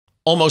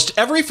Almost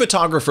every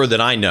photographer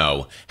that I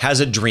know has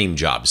a dream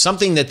job,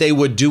 something that they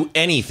would do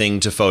anything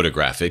to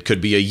photograph. It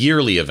could be a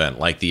yearly event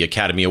like the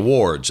Academy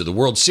Awards or the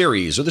World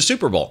Series or the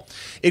Super Bowl.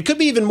 It could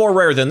be even more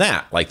rare than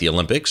that, like the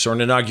Olympics or an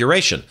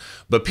inauguration.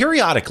 But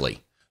periodically,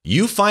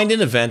 you find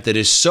an event that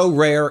is so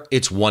rare,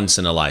 it's once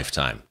in a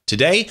lifetime.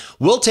 Today,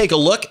 we'll take a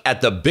look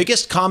at the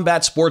biggest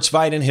combat sports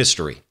fight in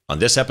history on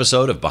this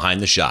episode of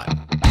Behind the Shot.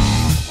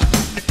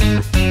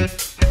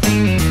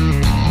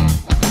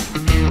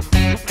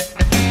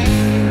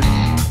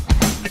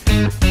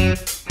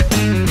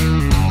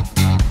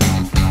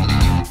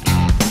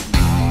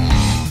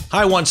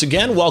 Hi, once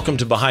again, welcome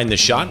to Behind the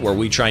Shot, where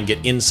we try and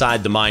get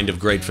inside the mind of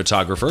great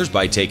photographers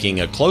by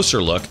taking a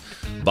closer look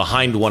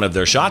behind one of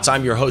their shots.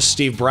 I'm your host,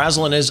 Steve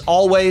Brazel, and as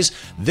always,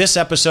 this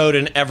episode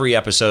and every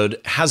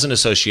episode has an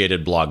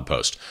associated blog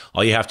post.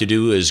 All you have to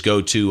do is go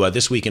to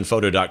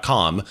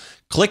thisweekinphoto.com,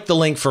 click the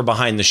link for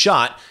Behind the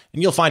Shot,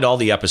 and you'll find all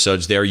the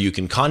episodes there. You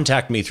can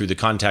contact me through the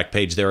contact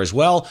page there as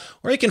well,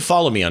 or you can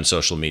follow me on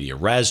social media.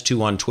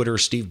 Raz2 on Twitter,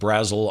 Steve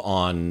Brazel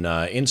on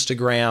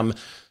Instagram,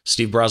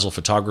 Steve Brazel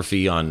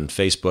Photography on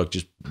Facebook,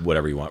 just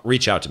whatever you want.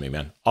 Reach out to me,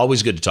 man.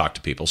 Always good to talk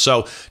to people.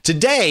 So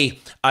today,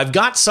 I've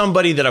got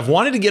somebody that I've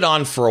wanted to get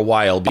on for a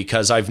while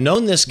because I've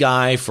known this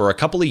guy for a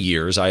couple of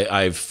years.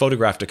 I've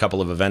photographed a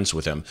couple of events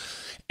with him.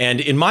 And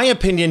in my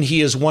opinion,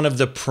 he is one of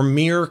the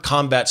premier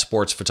combat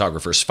sports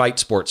photographers, fight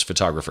sports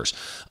photographers.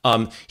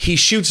 He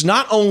shoots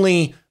not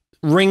only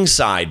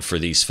ringside for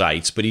these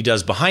fights, but he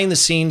does behind the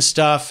scenes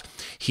stuff.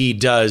 He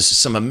does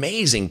some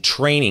amazing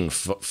training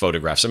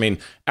photographs. I mean,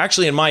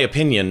 actually, in my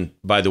opinion,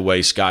 by the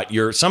way, Scott,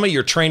 some of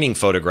your training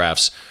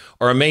photographs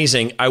are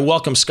amazing. I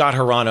welcome Scott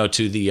Hirano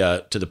to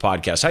the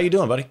podcast. How you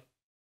doing, buddy?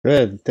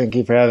 Good. Thank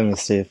you for having me,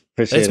 Steve.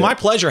 Appreciate it. It's my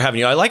pleasure having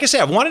you. Like I say,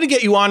 I've wanted to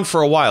get you on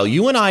for a while.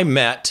 You and I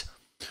met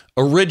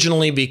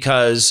originally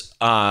because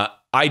I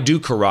do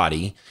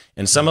karate,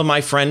 and some of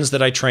my friends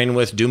that I train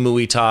with do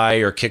Muay Thai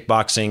or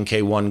kickboxing,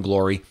 K1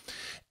 Glory.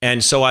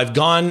 And so I've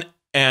gone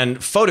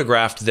and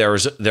photographed their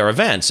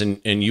events,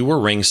 and you were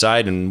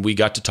ringside, and we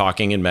got to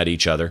talking and met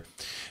each other.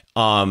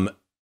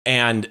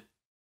 And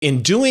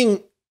in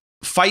doing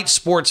fight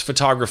sports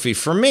photography,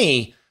 for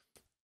me,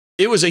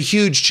 it was a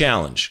huge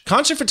challenge.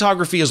 Concert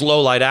photography is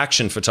low light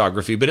action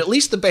photography, but at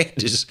least the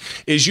band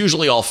is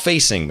usually all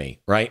facing me,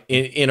 right?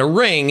 In a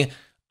ring,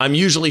 I'm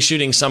usually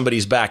shooting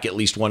somebody's back, at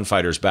least one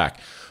fighter's back.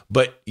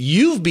 But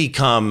you've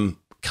become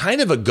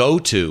kind of a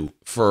go-to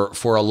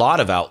for a lot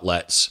of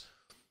outlets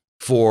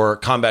for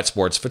combat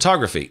sports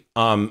photography.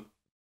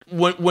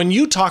 When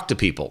you talk to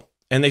people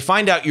and they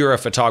find out you're a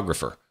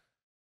photographer,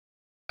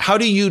 how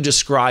do you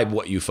describe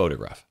what you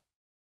photograph?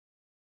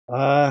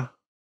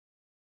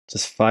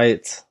 Just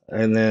fights,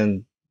 and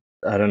then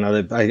I don't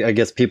know. I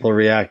guess people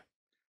react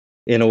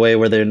in a way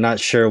where they're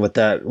not sure what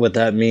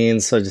that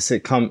means. So just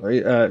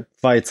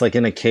fights like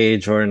in a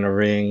cage or in a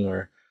ring,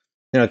 or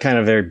kind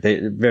of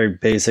very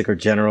basic or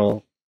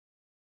generalized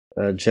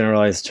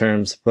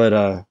terms.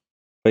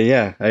 But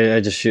yeah,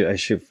 I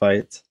shoot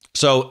fights.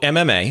 So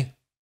MMA.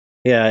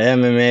 Yeah,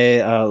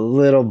 MMA, a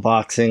little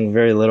boxing,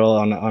 very little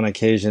on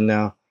occasion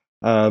now.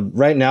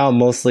 Right now,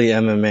 mostly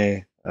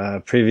MMA.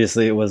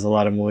 Previously, it was a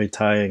lot of Muay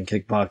Thai and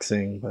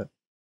kickboxing, but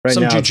right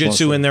now, some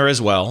jiu-jitsu in there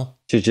as well.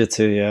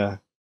 Jiu-jitsu, yeah.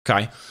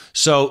 Okay.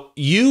 So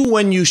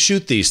when you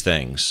shoot these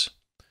things,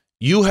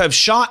 you have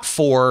shot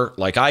for,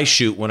 like I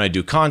shoot when I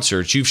do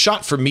concerts, you've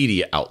shot for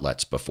media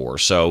outlets before.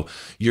 So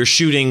you're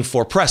shooting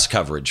for press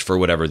coverage for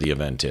whatever the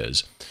event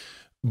is.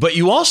 But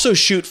you also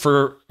shoot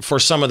for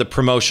some of the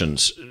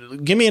promotions.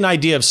 Give me an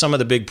idea of some of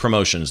the big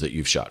promotions that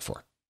you've shot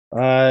for.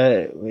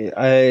 I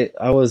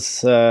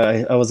was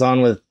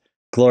on with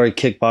Glory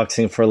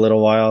Kickboxing for a little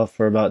while,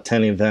 for about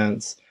 10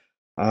 events.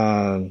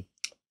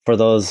 For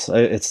those,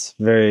 it's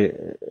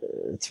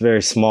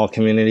very small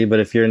community.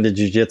 But if you're into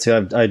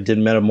jiu-jitsu, I did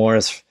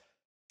Metamoris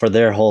for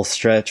their whole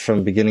stretch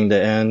from beginning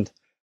to end.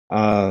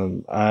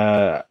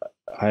 I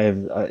have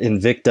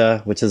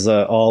Invicta, which is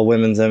all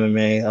women's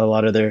MMA. A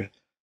lot of their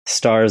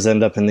stars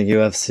end up in the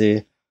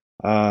UFC.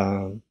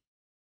 Combate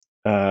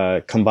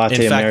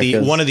In fact,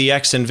 Americas. one of the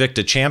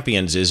ex-Invicta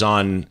champions is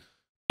on,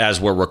 as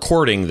we're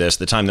recording this,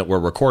 the time that we're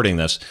recording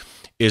this,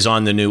 is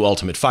on the new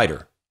Ultimate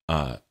Fighter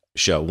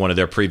show, one of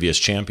their previous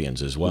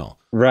champions as well.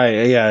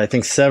 Right, yeah. I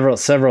think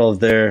several of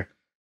their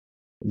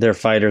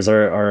fighters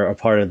are a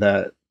part of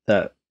that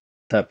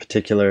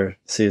particular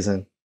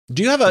season.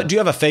 Do you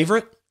have a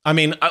favorite? I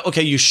mean,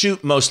 okay, you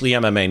shoot mostly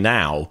MMA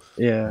now.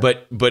 Yeah.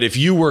 But if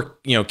you were,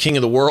 king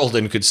of the world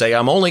and could say,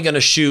 I'm only going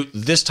to shoot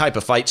this type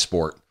of fight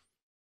sport,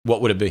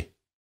 what would it be?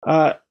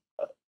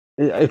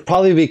 It'd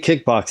probably be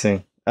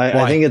kickboxing.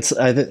 I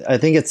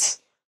think it's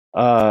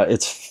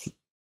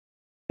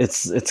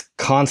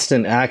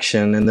constant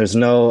action, and there's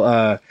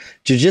no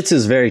jiu-jitsu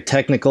is very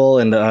technical,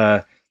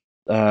 and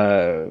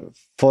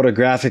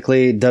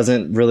photographically it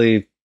doesn't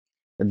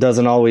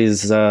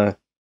always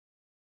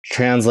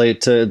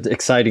translate to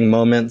exciting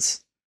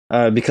moments,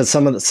 because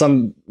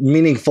some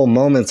meaningful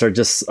moments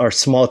are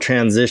small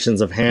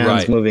transitions of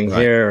hands moving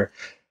here,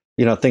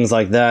 things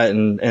like that,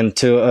 and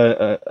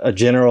to a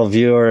general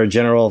viewer, a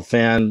general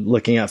fan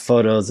looking at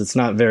photos, it's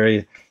not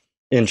very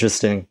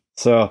interesting.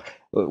 So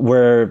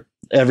where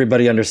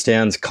everybody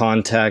understands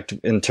contact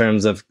in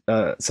terms of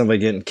somebody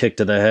getting kicked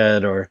to the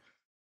head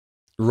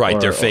right,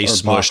 their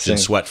face or smushed and boxing.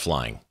 sweat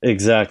flying.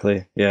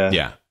 Exactly. Yeah.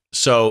 Yeah.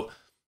 So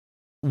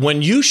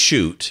when you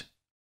shoot,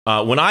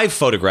 when I've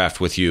photographed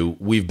with you,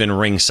 we've been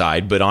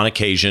ringside, but on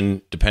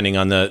occasion, depending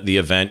on the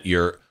event,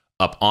 you're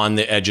up on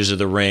the edges of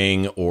the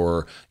ring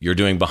or you're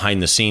doing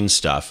behind the scenes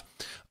stuff.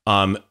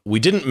 We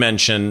didn't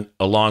mention,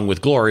 along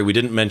with Glory, we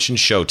didn't mention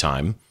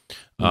Showtime.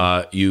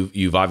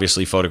 You've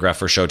obviously photographed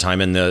for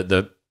Showtime, and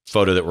the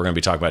photo that we're going to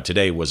be talking about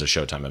today was a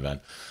Showtime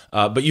event.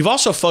 But you've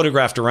also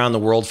photographed around the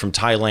world, from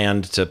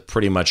Thailand to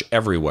pretty much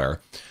everywhere.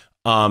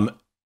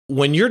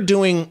 When you're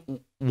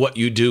doing what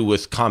you do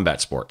with combat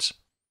sports,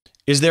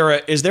 is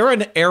there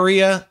an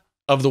area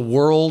of the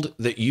world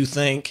that you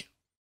think,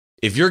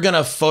 if you're going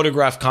to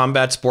photograph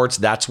combat sports,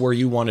 that's where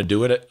you want to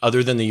do it,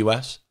 other than the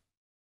U.S.?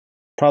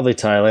 Probably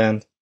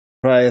Thailand.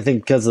 Probably, I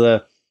think because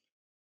of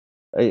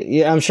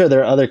I'm sure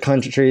there are other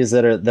countries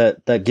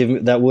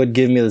that would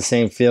give me the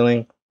same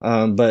feeling.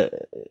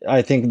 But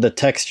I think the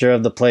texture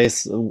of the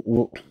place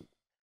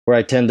where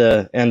I tend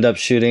to end up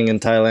shooting in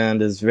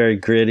Thailand is very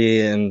gritty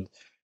and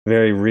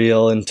very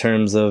real in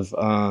terms of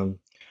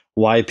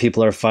why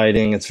people are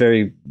fighting. It's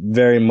very,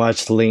 very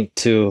much linked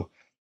to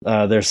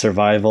their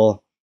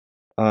survival.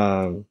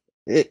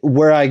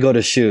 Where I go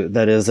to shoot,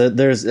 that is,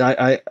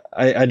 I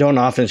don't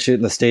often shoot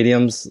in the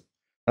stadiums.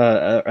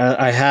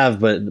 I have,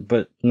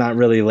 but not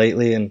really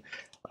lately. And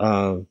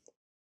in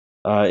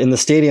the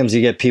stadiums,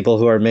 you get people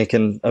who are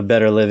making a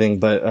better living.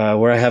 But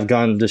where I have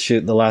gone to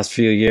shoot the last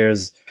few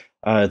years,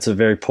 it's a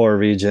very poor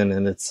region,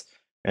 and it's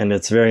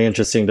very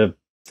interesting to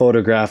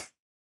photograph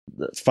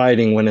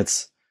fighting when a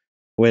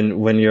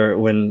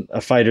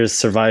fighter's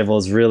survival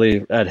is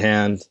really at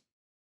hand,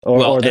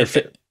 or they're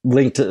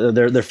linked to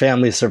their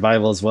family's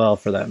survival as well,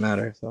 for that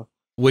matter. So,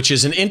 which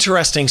is an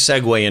interesting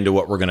segue into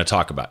what we're going to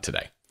talk about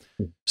today.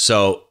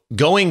 So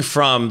going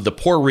from the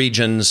poor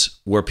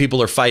regions where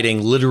people are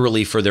fighting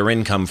literally for their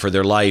income, for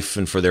their life,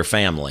 and for their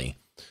family,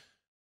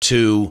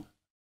 to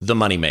the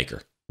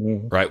moneymaker,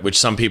 right? Which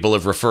some people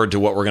have referred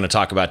to what we're going to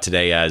talk about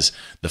today as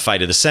the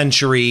fight of the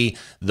century,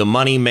 the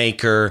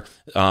moneymaker,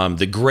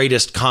 the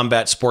greatest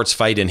combat sports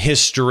fight in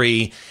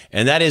history.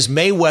 And that is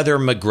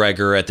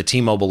Mayweather-McGregor at the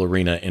T-Mobile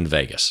Arena in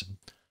Vegas.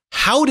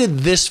 How did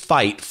this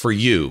fight for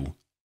you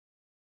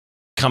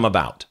come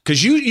about?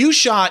 Because you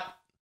shot,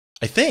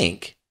 I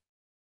think,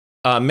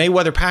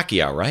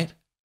 Mayweather-Pacquiao, right?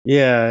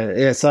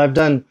 Yeah. So I've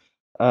done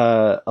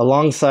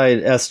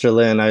alongside Esther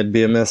Lynn. I'd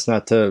be amiss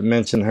not to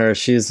mention her.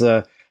 She's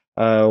I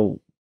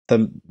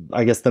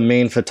guess the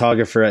main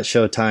photographer at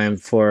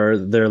Showtime for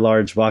their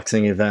large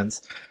boxing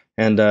events,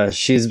 and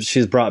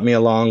she's brought me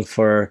along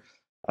for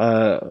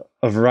a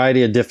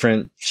variety of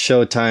different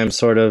Showtime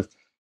sort of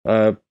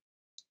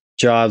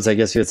jobs, I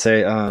guess you would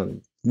say,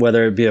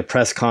 whether it be a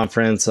press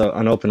conference,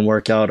 an open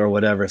workout, or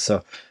whatever.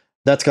 So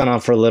that's gone on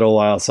for a little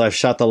while. So I've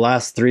shot the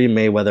last 3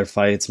 Mayweather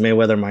fights: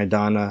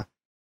 Mayweather-Maidana,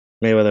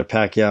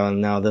 Mayweather-Pacquiao,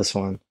 and now this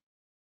one.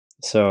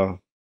 So,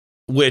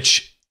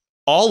 which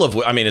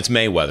it's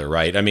Mayweather,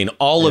 right? I mean,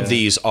 all of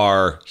these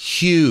are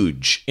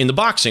huge in the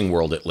boxing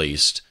world, at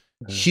least.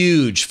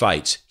 Huge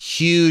fights,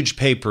 huge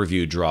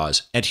pay-per-view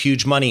draws, and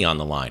huge money on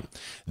the line.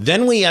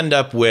 Then we end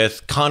up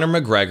with Conor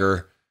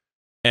McGregor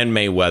and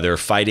Mayweather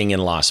fighting in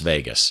Las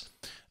Vegas.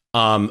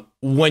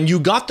 When you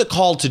got the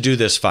call to do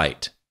this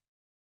fight,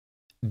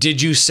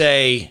 did you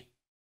say,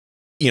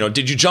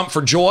 did you jump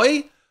for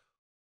joy,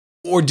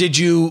 or did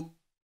you,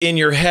 in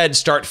your head,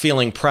 start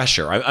feeling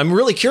pressure? I'm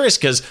really curious,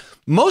 because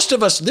most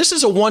of us, this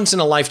is a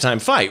once-in-a-lifetime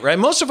fight, right?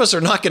 Most of us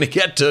are not going to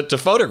get to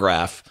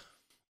photograph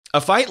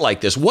a fight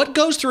like this. What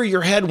goes through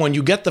your head when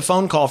you get the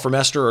phone call from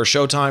Esther or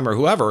Showtime or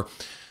whoever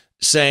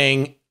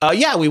saying,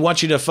 yeah, we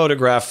want you to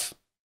photograph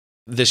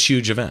this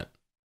huge event?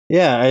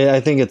 Yeah,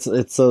 I think it's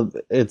a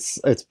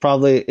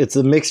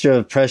mixture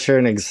of pressure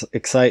and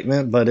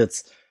excitement, but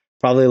it's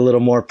probably a little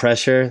more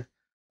pressure.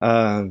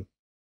 And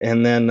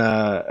then,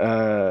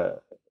 I'm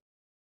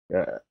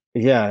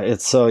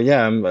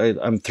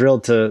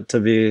thrilled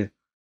to be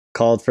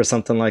called for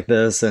something like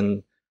this,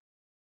 and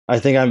I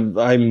think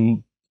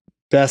I'm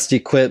best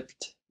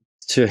equipped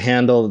to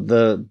handle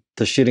the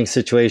shooting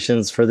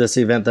situations for this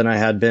event than I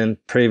had been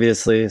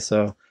previously.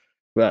 So,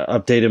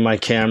 updated my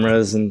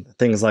cameras and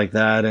things like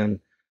that, and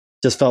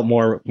just felt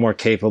more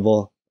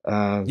capable.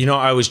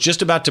 I was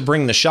just about to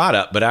bring the shot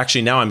up, but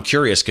actually now I'm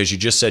curious, because you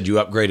just said you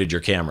upgraded your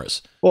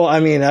cameras. Well,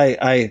 I mean,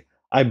 I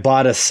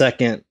bought a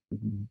second.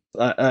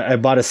 I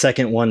bought a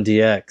second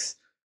 1DX.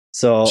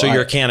 So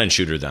you're a Canon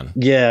shooter then?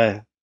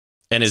 Yeah.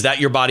 And is that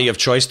your body of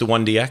choice, the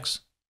 1DX?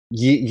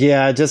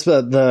 Yeah, just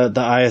the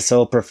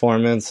ISO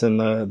performance and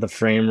the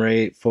frame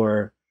rate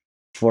for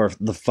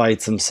the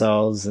fights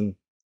themselves. And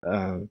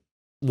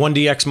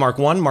 1DX Mark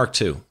 1, Mark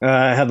 2?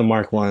 I have the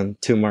Mark 1,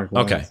 2 Mark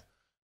 1s. Okay.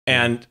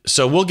 And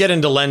so we'll get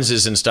into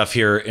lenses and stuff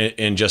here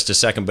in just a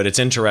second, but it's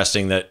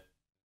interesting that,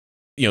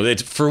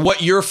 it's for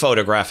what you're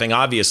photographing,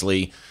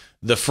 obviously,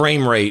 the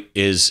frame rate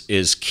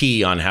is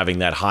key on having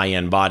that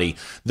high-end body.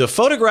 The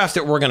photograph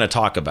that we're going to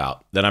talk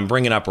about, that I'm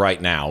bringing up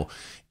right now,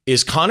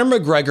 is Conor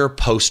McGregor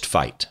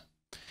post-fight.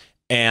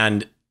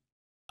 And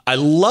I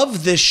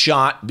love this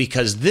shot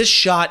because this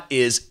shot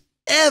is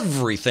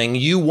everything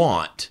you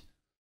want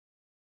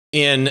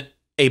in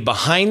a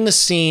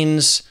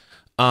behind-the-scenes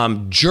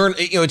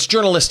it's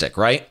journalistic,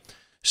 right?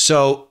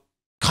 So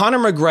Conor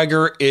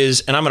McGregor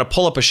is, and I'm going to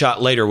pull up a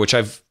shot later, which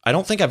I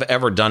don't think I've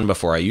ever done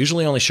before. I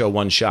usually only show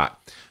one shot.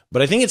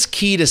 But I think it's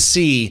key to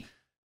see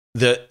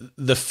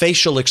the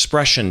facial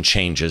expression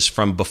changes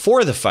from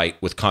before the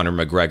fight with Conor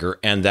McGregor,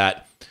 and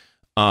that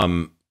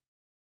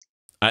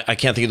I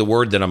can't think of the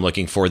word that I'm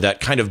looking for,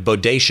 that kind of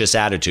bodacious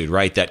attitude,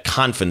 right? That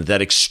confident,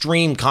 that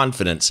extreme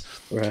confidence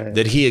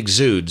that he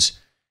exudes.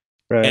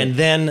 Right. And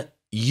then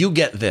you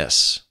get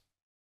this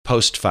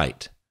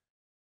post-fight.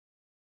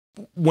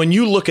 When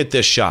you look at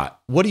this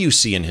shot, what do you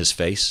see in his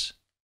face?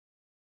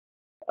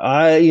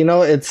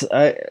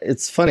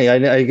 It's funny.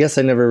 I guess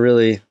I never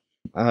really.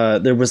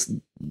 There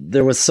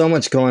was so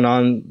much going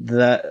on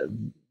that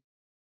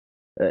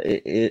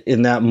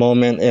in that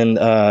moment, and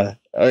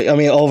I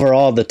mean,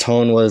 overall the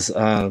tone was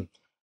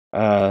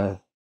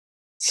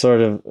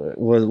sort of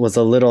was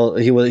a little.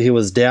 He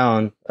was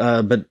down,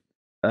 but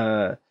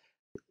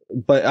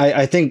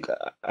I think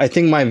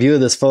my view of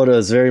this photo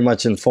is very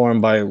much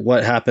informed by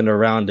what happened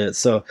around it.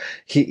 So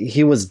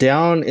he was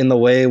down in the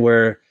way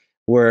where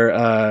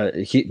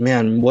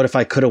what if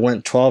I could have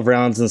went 12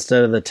 rounds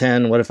instead of the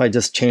 10? What if I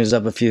just changed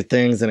up a few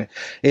things? And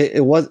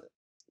it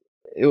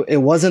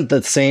wasn't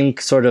the same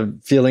sort of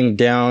feeling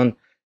down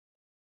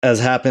as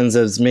happens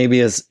as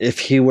maybe as if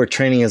he were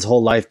training his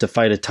whole life to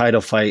fight a title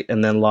fight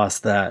and then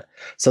lost that.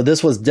 So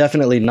this was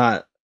definitely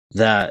not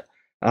that.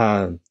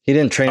 He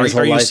didn't train his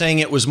whole life. Are you saying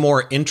it was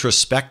more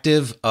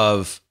introspective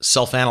of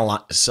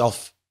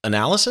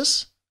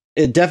self-analysis?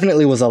 It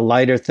definitely was a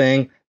lighter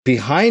thing.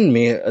 Behind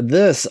me,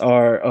 this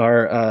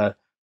are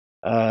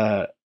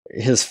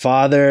his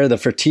father, the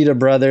Fertitta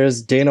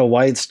brothers, Dana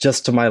White's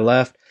just to my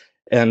left,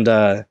 and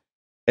they're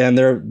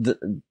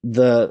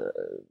the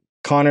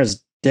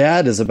Conor's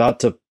dad is about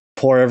to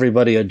pour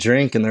everybody a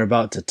drink, and they're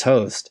about to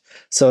toast.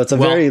 So it's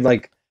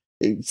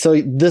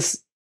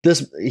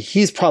this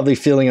he's probably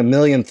feeling a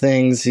million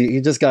things. He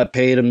just got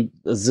paid $1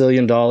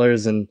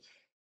 zillion,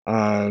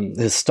 and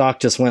his stock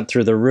just went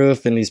through the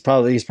roof, and he's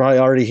probably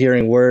already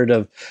hearing word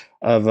of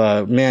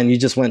man, you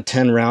just went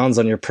 10 rounds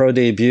on your pro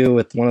debut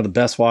with one of the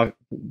best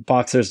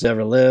boxers to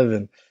ever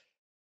live,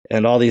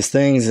 and all these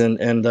things,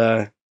 and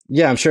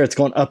yeah, I'm sure it's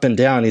going up and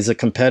down. He's a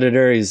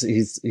competitor.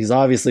 He's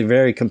obviously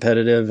very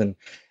competitive, and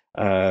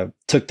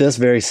took this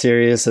very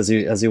serious as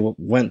he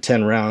went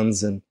 10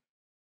 rounds. And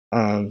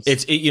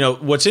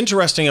what's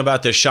interesting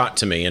about this shot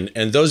to me,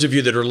 and those of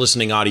you that are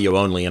listening audio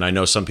only, and I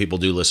know some people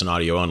do listen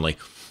audio only,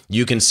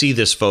 you can see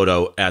this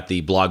photo at the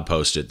blog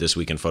post at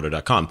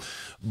thisweekinphoto.com.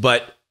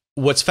 But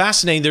what's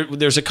fascinating,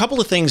 there's a couple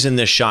of things in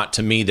this shot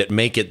to me that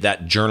make it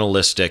that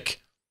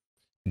journalistic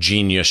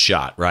genius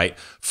shot, right?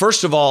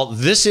 First of all,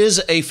 this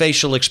is a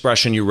facial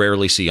expression you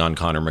rarely see on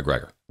Conor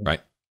McGregor,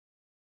 right?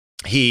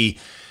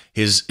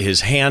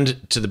 His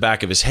hand to the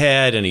back of his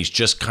head, and he's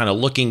just kind of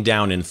looking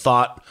down in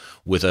thought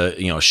with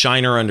a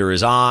shiner under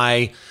his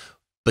eye.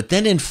 But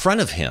then in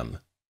front of him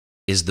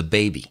is the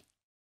baby.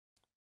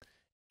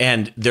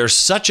 And there's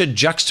such a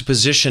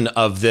juxtaposition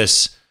of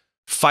this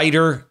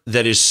fighter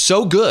that is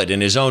so good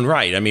in his own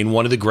right. I mean,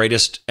 one of the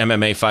greatest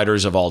MMA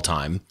fighters of all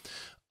time,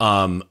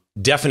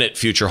 definite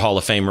future Hall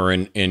of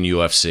Famer in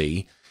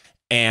UFC,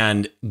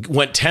 and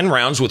went 10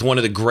 rounds with one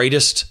of the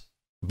greatest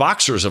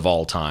boxers of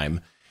all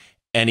time.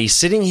 And he's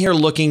sitting here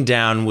looking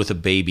down with a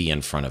baby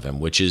in front of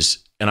him, which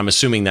is, and I'm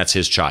assuming that's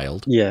his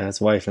child. Yeah,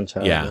 his wife and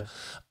child. Yeah.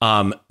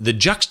 The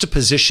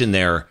juxtaposition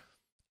there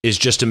is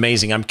just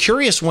amazing. I'm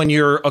curious, when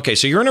you're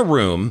in a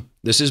room,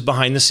 this is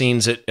behind the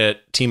scenes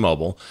at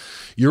T-Mobile.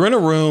 You're in a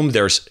room,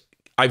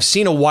 I've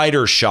seen a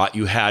wider shot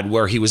you had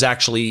where he was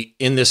actually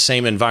in this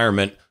same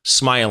environment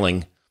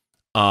smiling.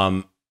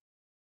 And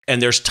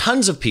there's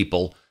tons of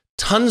people,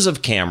 tons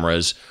of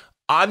cameras,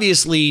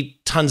 obviously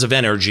tons of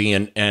energy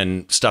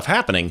and stuff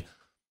happening.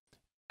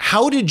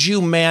 How did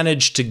you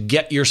manage to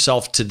get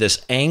yourself to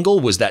this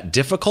angle? Was that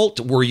difficult?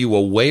 Were you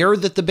aware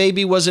that the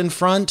baby was in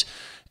front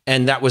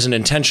and that was an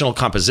intentional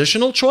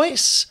compositional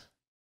choice?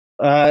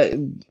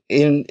 In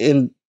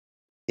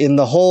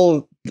the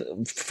whole,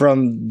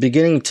 from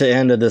beginning to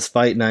end of this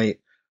fight night,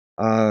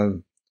 a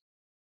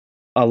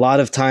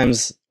lot of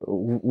times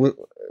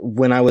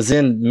when I was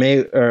in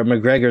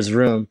McGregor's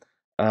room,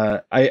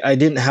 I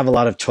didn't have a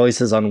lot of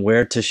choices on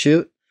where to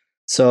shoot.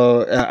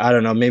 So I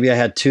don't know, maybe I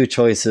had two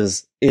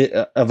choices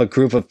of a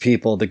group of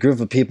people. The group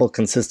of people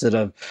consisted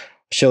of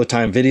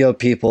Showtime video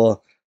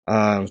people,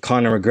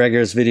 Conor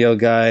McGregor's video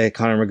guy,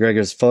 Conor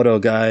McGregor's photo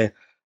guy,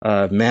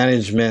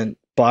 management,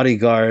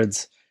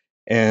 bodyguards.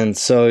 And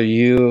so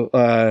you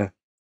are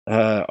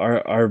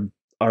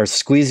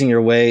squeezing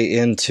your way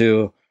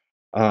into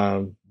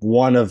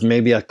one of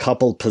maybe a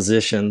couple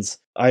positions.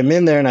 I'm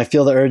in there and I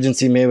feel the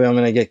urgency. Maybe I'm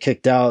going to get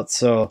kicked out.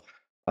 So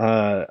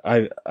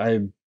I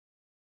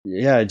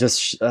yeah,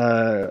 just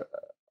yeah,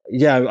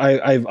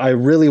 I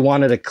really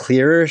wanted a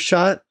clearer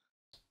shot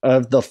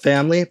of the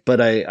family,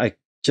 but I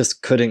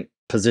just couldn't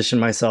position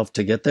myself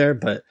to get there.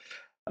 But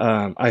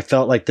I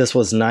felt like this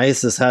was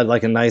nice. This had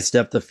like a nice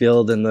depth of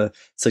field, and the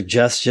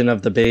suggestion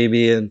of the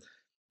baby, and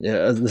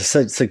the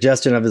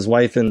suggestion of his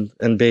wife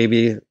and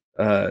baby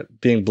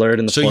being blurred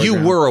in the So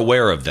foreground. you were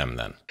aware of them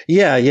then?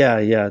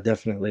 Yeah,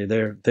 definitely.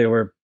 They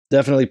were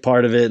definitely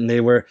part of it, and they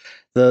were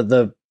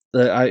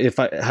if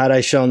I had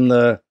I shown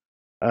the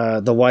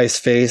wife's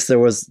face, there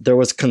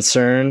was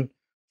concern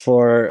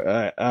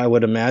for I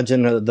would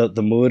imagine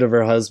the mood of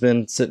her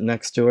husband sitting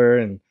next to her,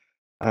 and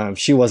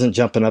she wasn't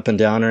jumping up and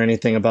down or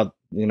anything about,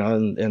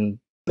 and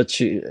but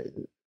she,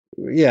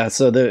 yeah.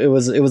 So it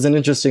was an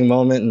interesting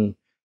moment,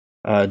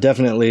 and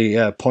definitely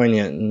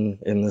poignant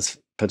in this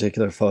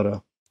particular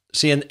photo.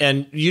 See,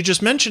 and you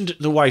just mentioned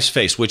the wife's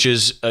face, which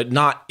is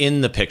not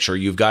in the picture.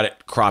 You've got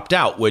it cropped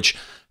out, which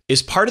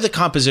is part of the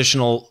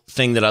compositional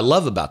thing that I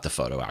love about the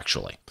photo,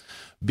 actually,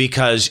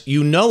 because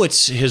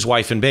it's his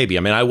wife and baby.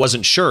 I mean, I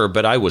wasn't sure,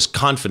 but I was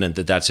confident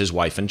that that's his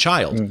wife and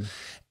child. Mm.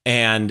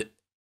 And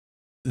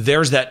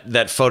there's that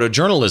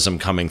photojournalism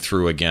coming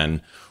through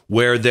again,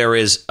 where there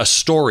is a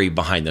story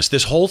behind this.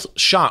 This whole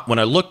shot, when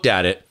I looked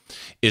at it,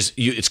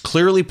 it's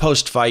clearly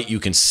post-fight. You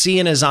can see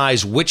in his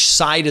eyes which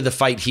side of the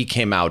fight he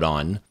came out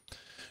on.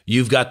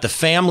 You've got the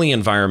family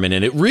environment,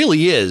 and it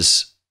really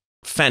is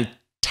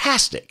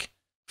fantastic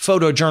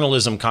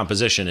photojournalism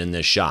composition in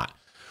this shot.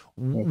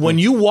 Mm-hmm. When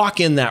you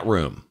walk in that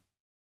room,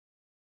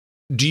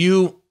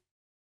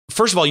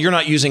 first of all, you're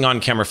not using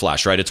on-camera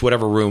flash, right? It's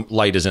whatever room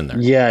light is in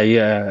there.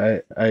 Yeah.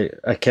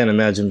 I can't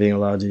imagine being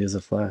allowed to use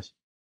a flash.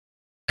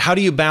 How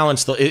do you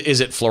balance is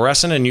it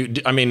fluorescent? And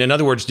in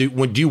other words, do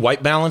you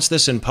white balance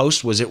this in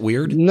post? Was it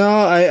weird?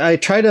 No, I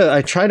try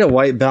to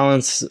white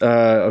balance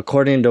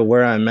according to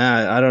where I'm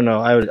at. I don't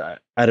know.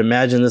 I'd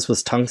imagine this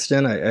was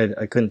tungsten.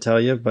 I couldn't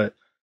tell you, but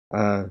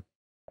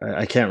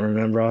I can't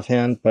remember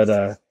offhand.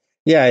 But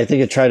yeah, I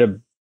think I try to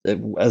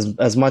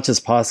as much as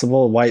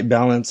possible white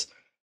balance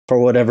for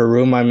whatever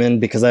room I'm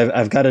in, because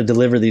I've got to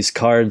deliver these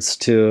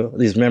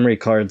memory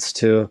cards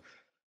to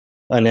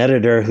an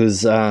editor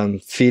who's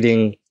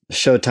feeding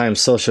Showtime's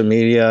social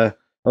media,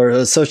 or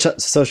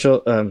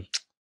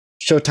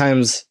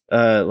Showtime's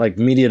like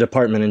media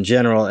department in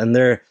general, and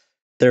they're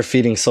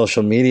feeding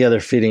social media,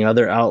 they're feeding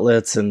other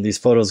outlets, and these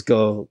photos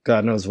go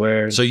God knows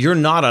where. So you're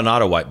not on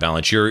auto white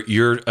balance.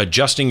 You're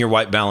adjusting your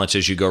white balance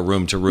as you go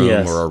room to room.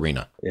 Yes. Or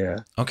arena. Yeah.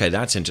 Okay,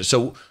 that's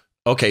interesting.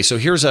 So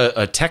here's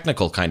a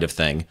technical kind of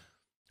thing.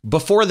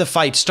 Before the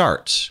fight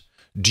starts,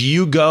 do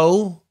you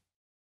go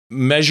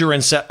measure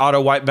and set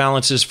auto white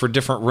balances for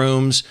different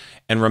rooms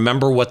and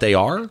remember what they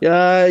are?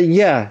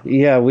 Yeah.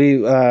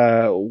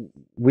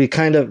 We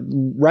kind of,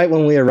 right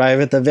when we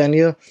arrive at the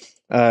venue,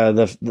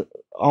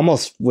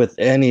 almost with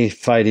any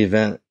fight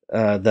event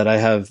that I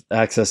have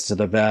access to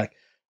the back,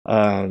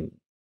 I'm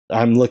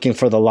looking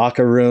for the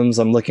locker rooms.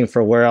 I'm looking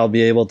for where I'll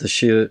be able to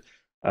shoot,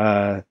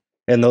 and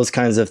those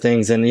kinds of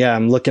things. And yeah,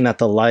 I'm looking at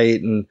the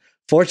light, and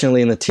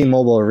fortunately in the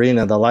T-Mobile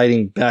Arena, the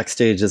lighting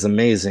backstage is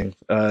amazing.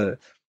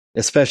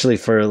 Especially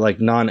for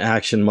like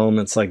non-action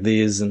moments like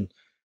these, and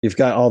you've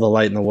got all the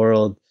light in the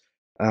world.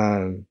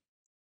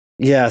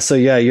 Yeah, so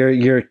yeah,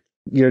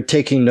 you're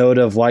taking note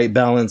of white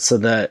balance so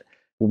that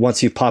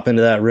once you pop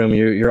into that room,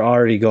 you're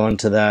already going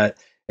to that,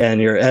 and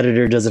your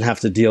editor doesn't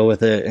have to deal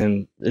with it,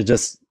 and it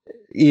just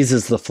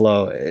eases the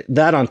flow.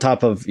 That on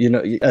top of,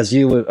 as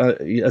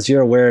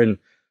you're aware in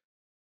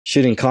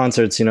shooting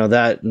concerts,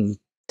 that and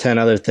 10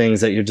 other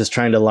things that you're just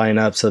trying to line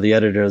up so the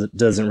editor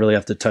doesn't really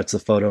have to touch the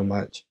photo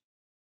much.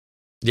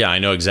 Yeah, I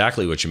know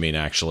exactly what you mean,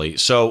 actually.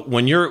 So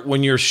when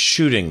you're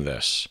shooting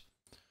this,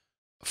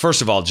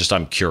 first of all,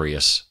 I'm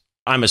curious.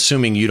 I'm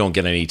assuming you don't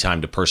get any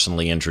time to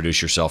personally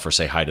introduce yourself or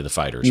say hi to the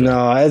fighters, right?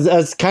 No,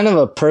 as kind of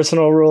a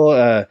personal rule,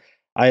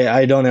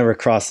 I don't ever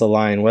cross the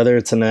line, whether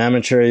it's an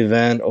amateur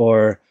event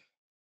or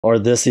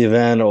this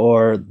event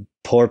or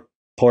poor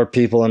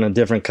people in a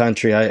different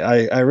country.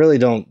 I really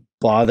don't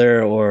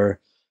bother, or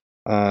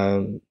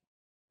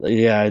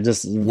yeah, I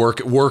just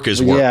work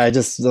is work. Yeah,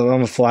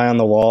 I'm a fly on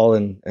the wall,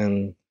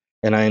 and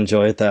I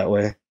enjoy it that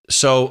way.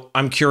 So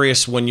I'm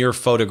curious, when you're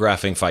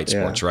photographing fight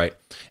sports, right?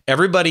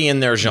 Everybody in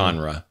their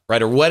genre,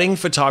 right? A wedding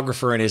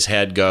photographer in his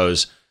head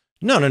goes,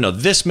 no,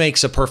 this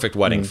makes a perfect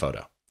wedding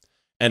photo.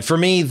 And for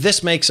me,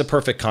 this makes a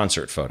perfect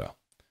concert photo.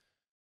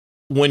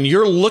 When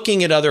you're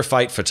looking at other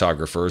fight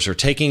photographers or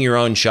taking your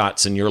own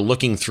shots and you're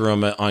looking through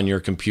them on your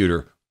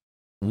computer,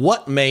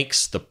 what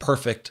makes the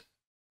perfect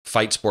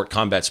fight sport,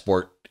 combat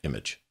sport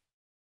image?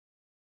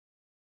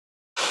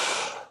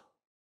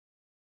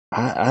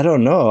 I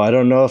don't know. I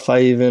don't know if I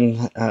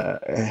even,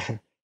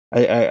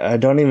 I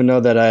don't even know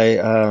that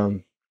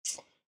I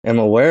am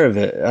aware of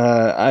it.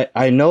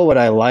 I know what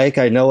I like.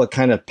 I know what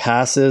kind of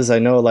passes. I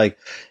know, like,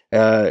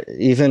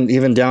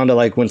 even down to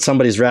like when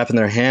somebody's wrapping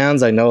their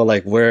hands, I know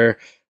like where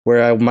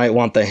I might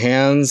want the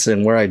hands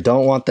and where I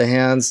don't want the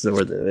hands,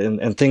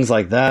 and things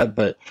like that.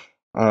 But,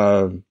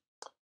 and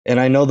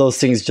I know those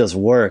things just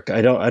work.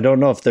 I don't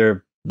know if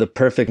they're the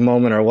perfect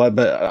moment or what,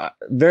 but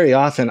very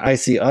often I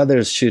see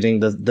others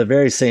shooting the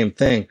very same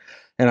thing,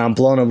 and I'm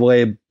blown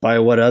away by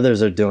what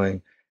others are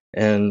doing.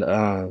 And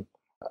I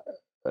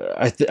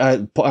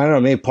don't know,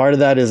 maybe part of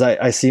that is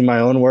I see my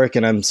own work,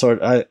 and I'm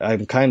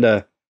kind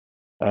of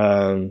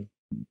I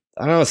don't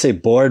want to say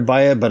bored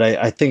by it, but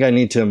I think I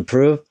need to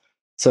improve.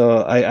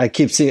 So I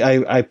keep seeing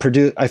I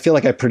feel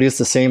like I produce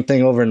the same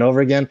thing over and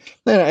over again,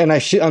 and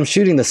I'm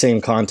shooting the same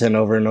content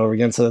over and over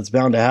again, so that's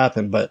bound to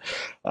happen. But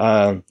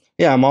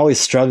yeah, I'm always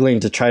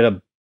struggling to try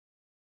to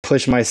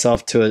push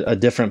myself to a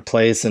different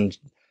place and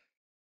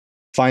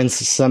find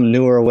some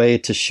newer way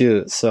to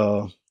shoot.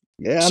 So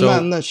yeah,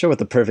 I'm not sure what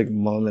the perfect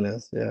moment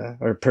is, yeah,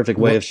 or perfect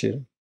way of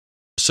shooting.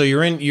 So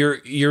you're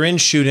in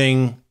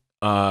shooting,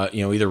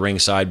 either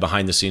ringside,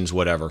 behind the scenes,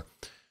 whatever.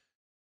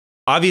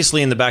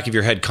 Obviously, in the back of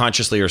your head,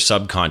 consciously or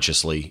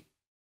subconsciously,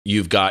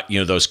 you've got,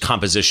 those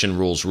composition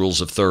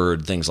rules of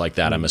third, things like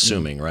that, I'm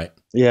assuming, right?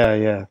 Yeah,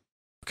 yeah.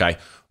 Okay.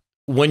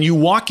 When you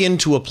walk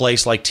into a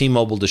place like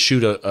T-Mobile to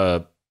shoot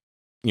a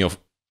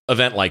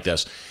event like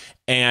this,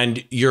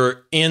 and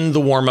you're in the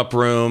warm-up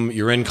room,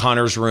 you're in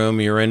Connor's room,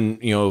 you're in,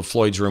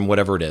 Floyd's room,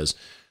 whatever it is,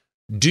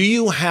 do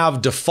you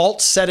have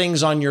default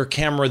settings on your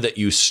camera that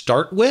you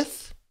start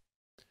with?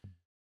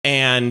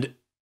 And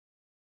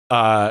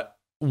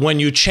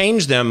when you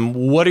change them,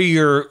 what are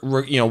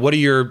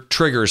your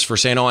triggers for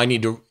saying, oh, I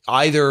need to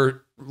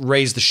either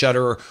raise the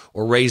shutter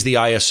or raise the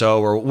ISO,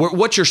 or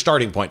what's your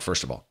starting point,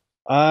 first of all?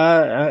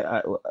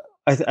 I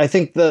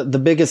think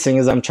the biggest thing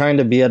is I'm trying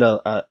to be at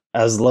a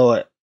as low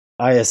a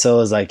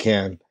ISO as I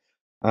can,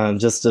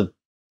 just to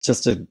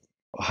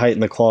heighten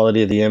the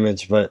quality of the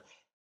image. But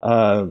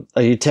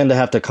you tend to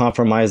have to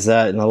compromise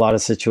that in a lot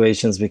of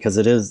situations because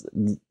it is,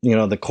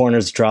 the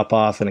corners drop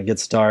off and it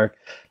gets dark.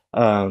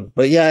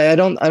 But yeah, I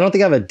don't think I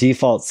have a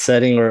default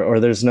setting or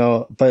there's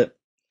no, but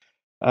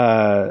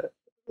yeah,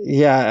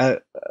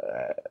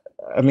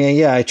 I mean,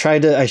 yeah, I try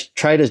to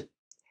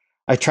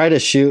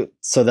shoot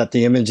so that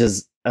the image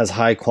is as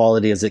high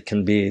quality as it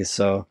can be.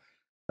 So,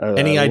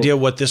 any idea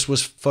what this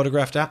was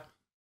photographed at?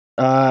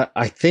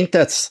 I think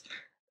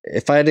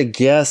if I had to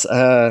guess,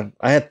 I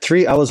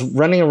was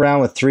running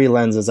around with three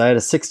lenses. I had a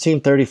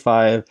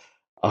 16-35,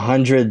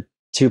 100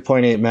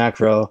 2.8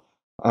 macro,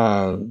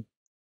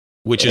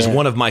 which is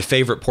one of my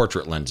favorite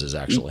portrait lenses,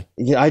 actually.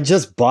 Yeah, I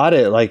just bought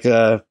it like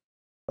I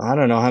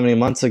don't know how many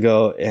months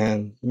ago,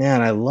 and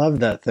man, I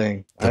love that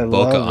thing. The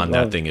bokeh on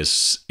that thing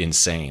is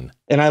insane.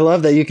 And I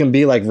love that you can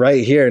be like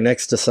right here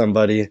next to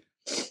somebody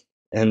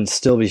and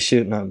still be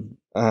shooting them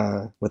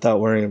without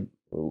worrying.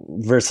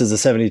 Versus the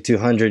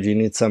 7200, you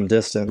need some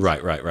distance.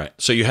 Right.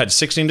 So you had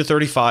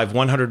 16-35,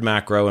 100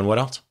 macro, and what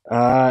else?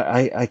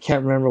 I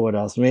can't remember what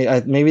else.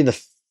 Maybe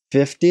the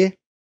 50.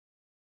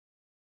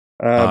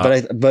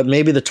 But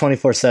maybe the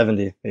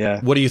 2470.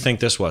 Yeah. What do you think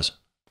this was?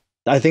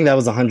 I think that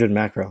was 100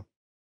 macro.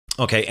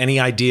 Okay.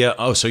 Any idea?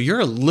 Oh, so you're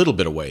a little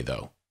bit away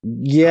though.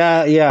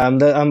 Yeah.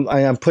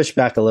 I'm pushed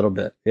back a little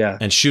bit. Yeah.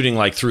 And shooting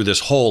like through this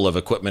hole of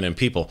equipment and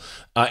people.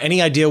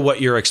 Any idea what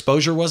your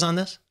exposure was on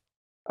this?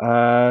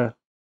 I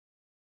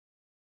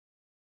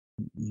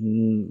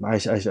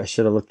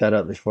should have looked that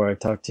up before I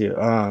talked to you.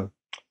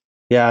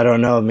 Yeah, I don't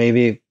know.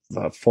 Maybe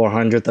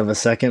 400th of a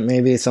second,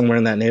 maybe somewhere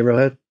in that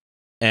neighborhood.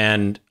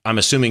 And I'm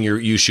assuming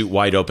you shoot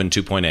wide open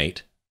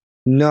 2.8.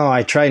 No,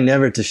 I try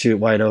never to shoot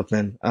wide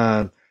open.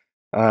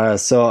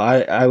 So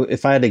I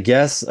if I had to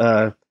guess,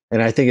 and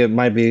I think it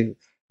might be,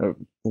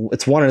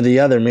 it's one or the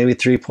other, maybe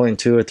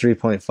 3.2 or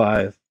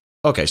 3.5.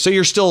 Okay, so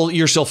you're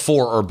still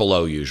 4 or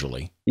below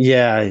usually.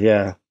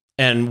 Yeah.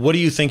 And what do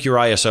you think your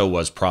ISO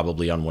was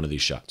probably on one of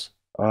these shots?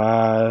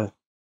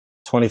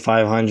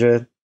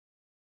 2500,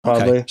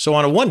 probably. Okay. So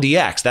on a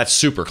 1DX, that's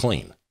super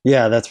clean.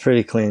 Yeah, that's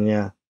pretty clean.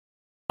 Yeah.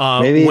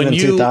 Maybe when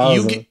even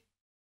 2000.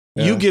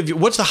 You give,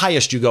 what's the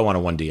highest you go on a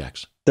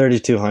 1DX?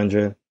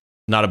 3200.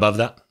 Not above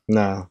that?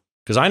 No.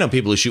 Because I know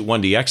people who shoot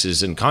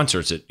 1DXs in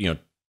concerts at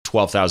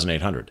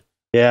 12,800.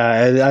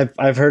 Yeah,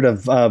 I've heard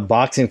of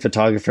boxing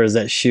photographers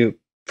that shoot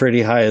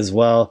pretty high as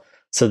well,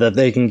 so that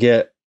they can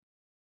get,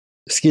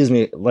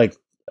 like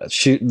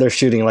they're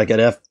shooting like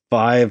at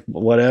f5,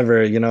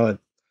 whatever,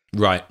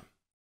 right?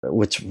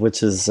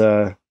 Which is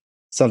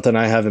something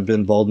I haven't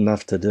been bold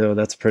enough to do.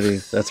 That's pretty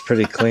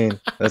clean.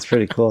 That's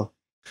pretty cool.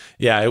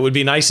 Yeah, it would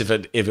be nice if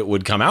it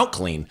would come out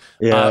clean.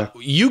 Yeah.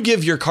 You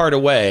give your card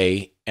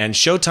away, and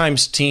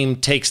Showtime's team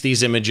takes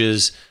these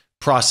images,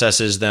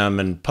 processes them,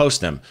 and posts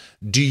them.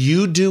 Do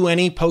you do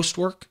any post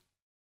work?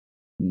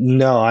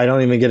 No, I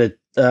don't even get it.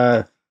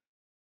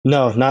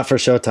 No, not for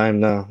Showtime.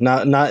 No,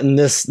 not in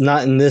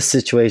this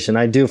situation.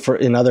 I do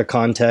in other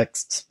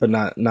contexts, but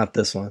not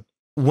this one.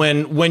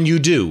 When you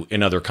do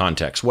in other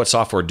contexts, what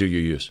software do you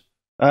use?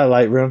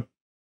 Lightroom.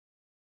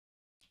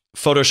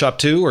 Photoshop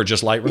too, or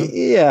just Lightroom?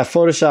 Yeah,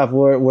 Photoshop.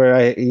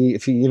 Where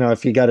if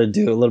you got to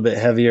do a little bit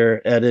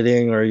heavier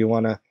editing, or you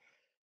want to,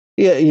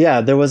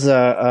 yeah. There was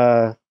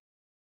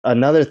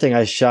another thing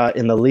I shot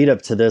in the lead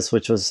up to this,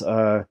 which was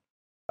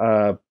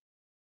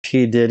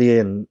P. Diddy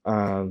and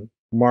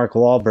Mark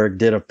Wahlberg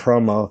did a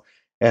promo,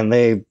 and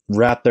they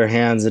wrapped their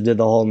hands and did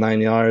the whole 9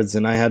 yards.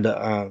 And I had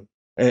to,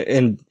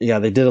 and yeah,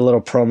 they did a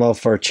little promo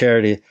for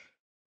charity,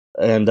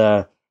 and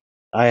I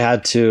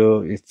had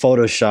to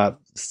Photoshop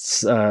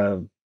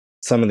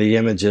some of the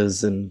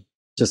images and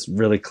just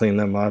really clean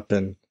them up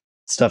and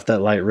stuff that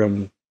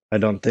Lightroom I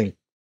don't think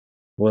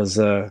was.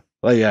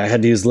 Well, yeah, I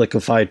had to use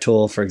Liquify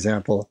tool, for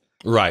example.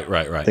 Right.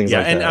 Things Yeah,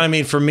 like and that. I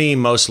mean, for me,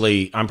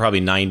 mostly, I'm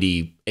probably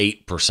 98%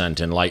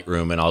 in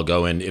Lightroom, and I'll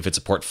go in, if it's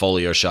a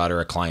portfolio shot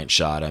or a client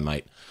shot, I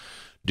might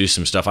do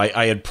some stuff.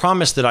 I had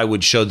promised that I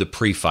would show the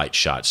pre-fight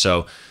shot.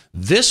 So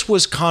this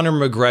was Conor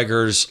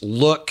McGregor's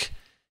look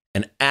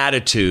and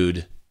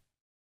attitude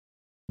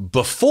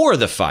before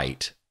the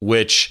fight,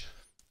 which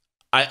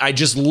I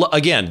just,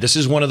 again, this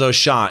is one of those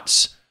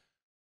shots,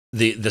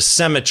 the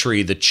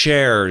symmetry, the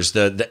chairs,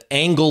 the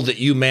angle that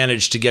you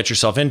managed to get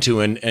yourself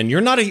into, and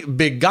you're not a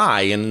big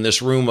guy in this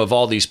room of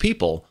all these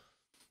people,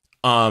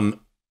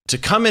 to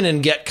come in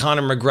and get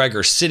Conor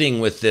McGregor sitting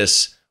with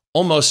this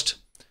almost,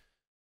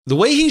 the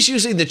way he's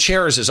using the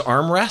chairs as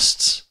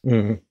armrests,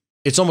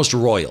 it's almost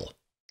royal.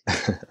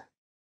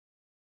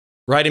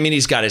 Right? I mean,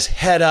 he's got his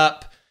head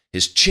up,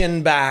 his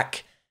chin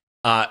back.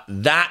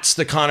 That's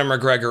the Conor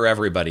McGregor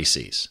everybody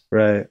sees.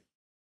 Right.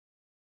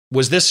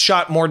 Was this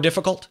shot more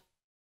difficult?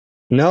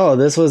 No,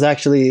 this was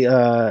actually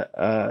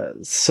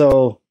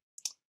so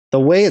the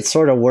way it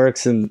sort of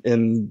works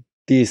in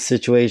these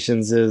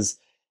situations is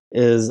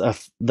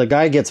the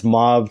guy gets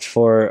mobbed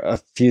for a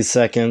few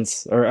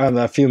seconds or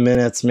a few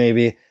minutes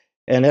maybe,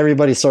 and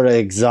everybody sort of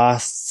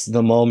exhausts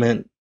the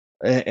moment,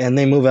 and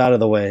they move out of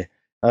the way.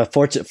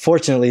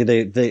 Fortunately,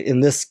 they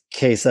in this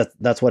case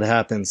that's what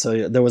happened.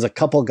 So there was a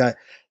couple guys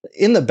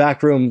in the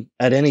back room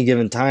at any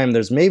given time.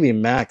 There's maybe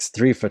max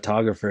 3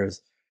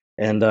 photographers,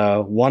 and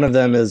one of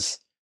them is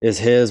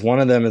his,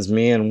 one of them is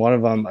me, and one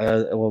of them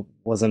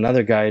was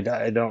another guy.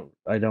 I don't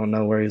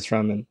know where he's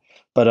from,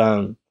 but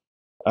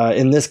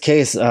in this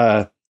case,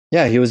 yeah,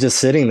 he was just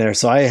sitting there,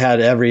 so I had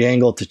every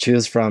angle to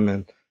choose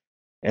from,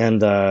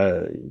 and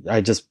I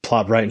just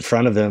plopped right in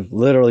front of him.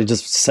 Literally,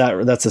 just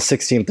sat. That's a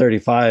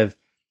 1635,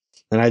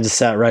 and I just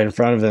sat right in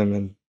front of him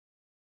and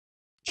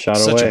shot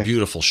away. Such a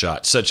beautiful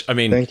shot. I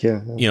mean, thank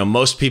you. You know,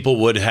 most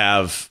people would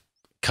have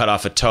cut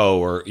off a toe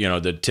or, you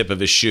know, the tip of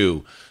his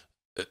shoe.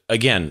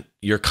 Again,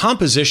 your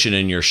composition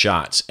in your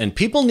shots, and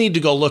people need to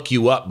go look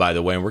you up, by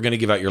the way, and we're going to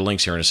give out your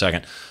links here in a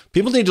second.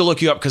 People need to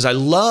look you up because I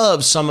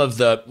love some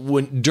of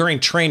during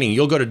training,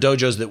 you'll go to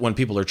dojos that when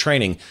people are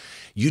training,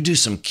 you do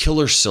some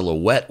killer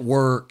silhouette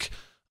work,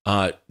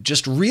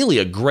 just really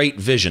a great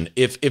vision.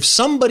 If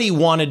somebody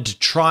wanted to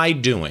try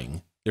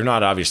doing, they're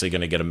not obviously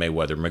going to get a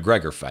Mayweather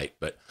McGregor fight,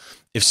 but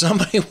if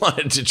somebody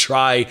wanted to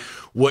try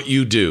what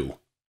you do,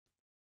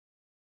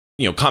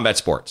 you know, combat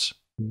sports,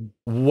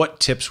 what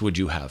tips would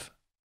you have?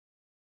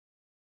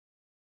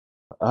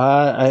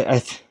 I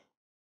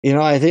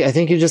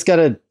think you just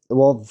gotta.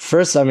 Well,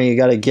 first, I mean, you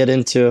gotta get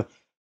into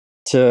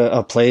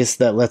a place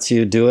that lets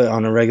you do it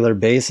on a regular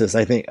basis.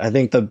 I think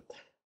the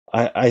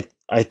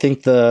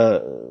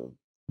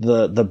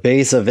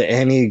base of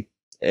any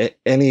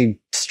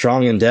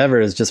strong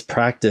endeavor is just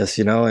practice,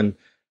 you know,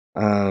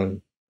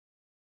 and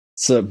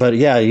so, but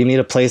yeah, you need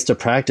a place to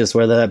practice,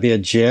 whether that be a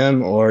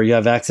gym or you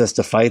have access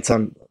to fights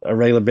on a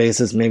regular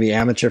basis, maybe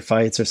amateur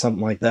fights or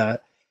something like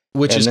that.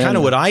 Which is kind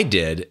of what I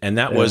did, and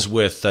that was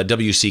with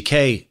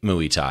WCK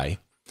Muay Thai.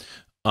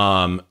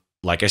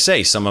 Like I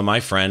say, some of my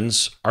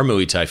friends are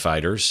Muay Thai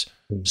fighters,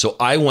 so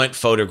I went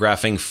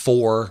photographing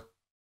for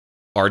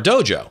our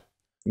dojo.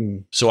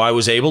 So I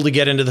was able to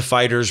get into the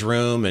fighter's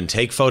room and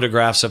take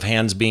photographs of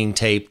hands being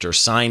taped or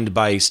signed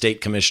by state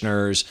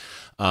commissioners,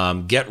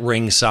 get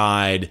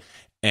ringside,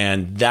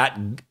 and that,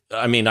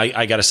 I mean,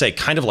 I got to say,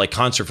 kind of like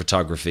concert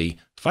photography,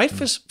 fight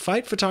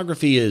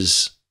photography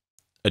is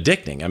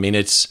addicting. I mean,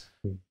 it's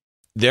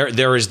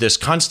there is this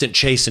constant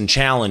chase and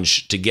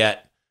challenge to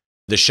get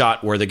the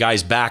shot where the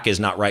guy's back is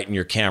not right in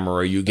your camera,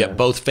 or you get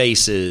both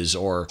faces,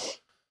 or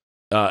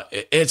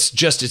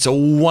it's a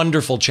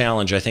wonderful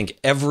challenge. I think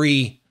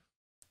every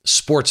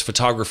sports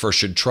photographer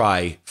should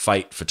try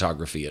fight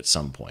photography at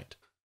some point.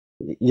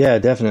 Yeah,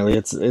 definitely.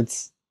 It's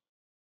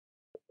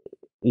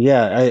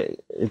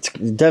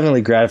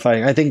definitely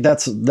gratifying. I think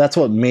that's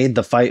what made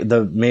the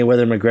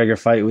Mayweather McGregor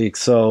fight week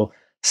so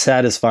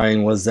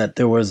satisfying, was that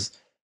there was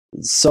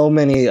so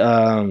many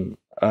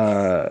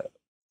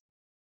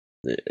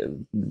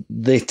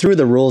they threw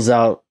the rules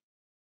out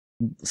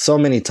so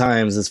many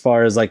times, as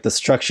far as like the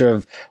structure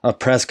of a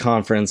press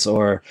conference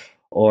or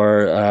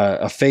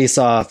a face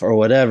off or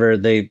whatever.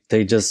 They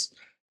just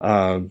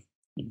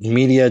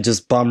media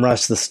just bum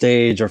rushed the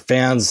stage, or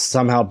fans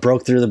somehow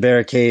broke through the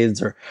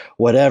barricades or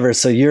whatever.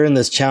 So you're in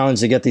this challenge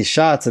to get these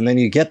shots, and then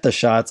you get the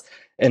shots,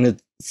 and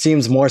it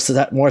seems more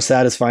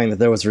satisfying that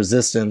there was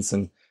resistance.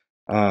 And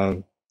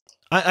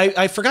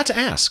I forgot to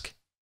ask,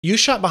 you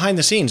shot behind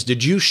the scenes.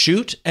 Did you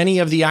shoot any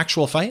of the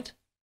actual fight?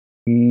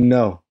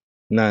 No,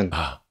 none.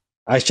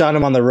 I shot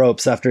him on the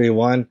ropes after he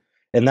won,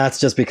 and that's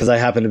just because I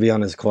happened to be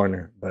on his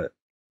corner. But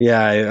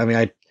yeah, I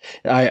mean,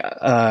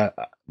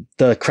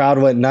 the crowd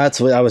went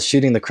nuts. I was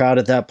shooting the crowd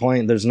at that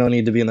point. There's no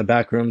need to be in the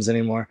back rooms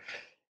anymore.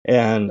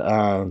 And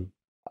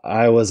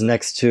I was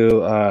next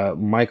to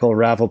Michael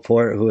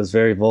Rappaport, who was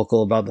very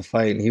vocal about the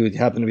fight, and he would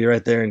happen to be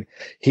right there. And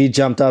he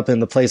jumped up,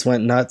 and the place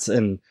went nuts.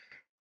 And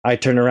I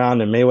turned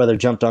around, and Mayweather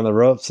jumped on the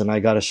ropes, and I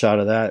got a shot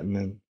of that. And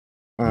then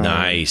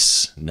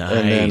nice.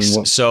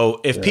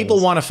 So if people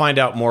want to find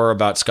out more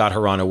about Scott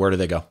Hirano, where do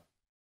they go?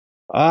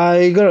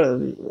 You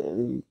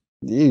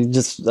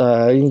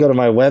can go to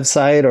my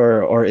website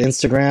or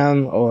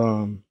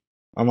Instagram.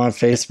 I'm on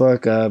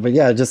Facebook, but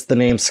yeah, just the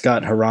name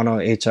Scott Hirano,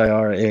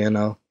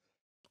 Hirano.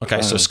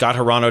 Okay, so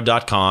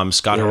ScottHirano.com,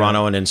 Scott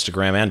Hirano on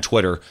Instagram and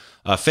Twitter.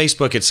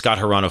 Facebook, it's Scott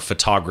Hirano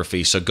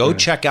Photography. So go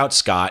check out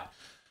Scott.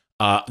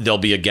 There'll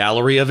be a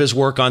gallery of his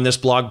work on this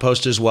blog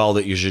post as well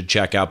that you should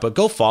check out. But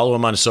go follow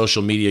him on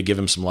social media. Give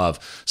him some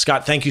love.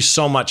 Scott, thank you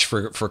so much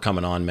for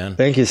coming on, man.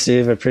 Thank you,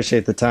 Steve. I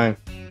appreciate the time.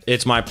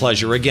 It's my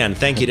pleasure. Again,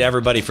 thank you to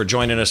everybody for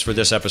joining us for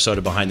this episode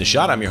of Behind the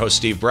Shot. I'm your host,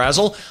 Steve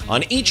Brazel.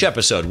 On each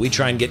episode, we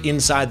try and get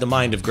inside the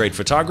mind of great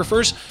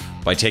photographers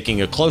by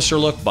taking a closer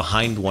look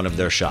behind one of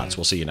their shots.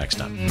 We'll see you next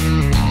time.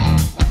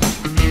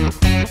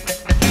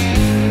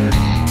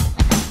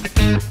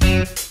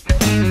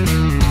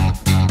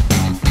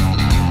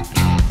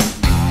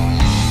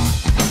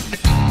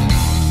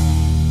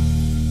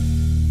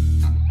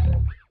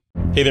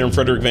 Hey there, I'm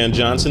Frederick Van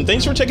Johnson.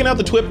 Thanks for checking out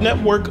the TWIP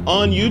Network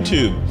on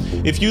YouTube.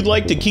 If you'd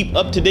like to keep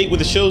up to date with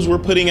the shows we're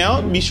putting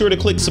out, be sure to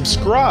click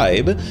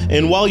subscribe.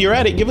 And while you're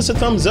at it, give us a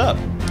thumbs up.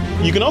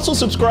 You can also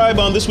subscribe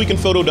on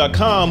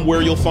thisweekinphoto.com,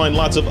 where you'll find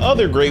lots of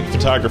other great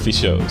photography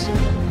shows.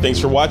 Thanks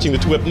for watching the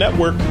TWIP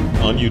Network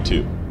on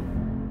YouTube.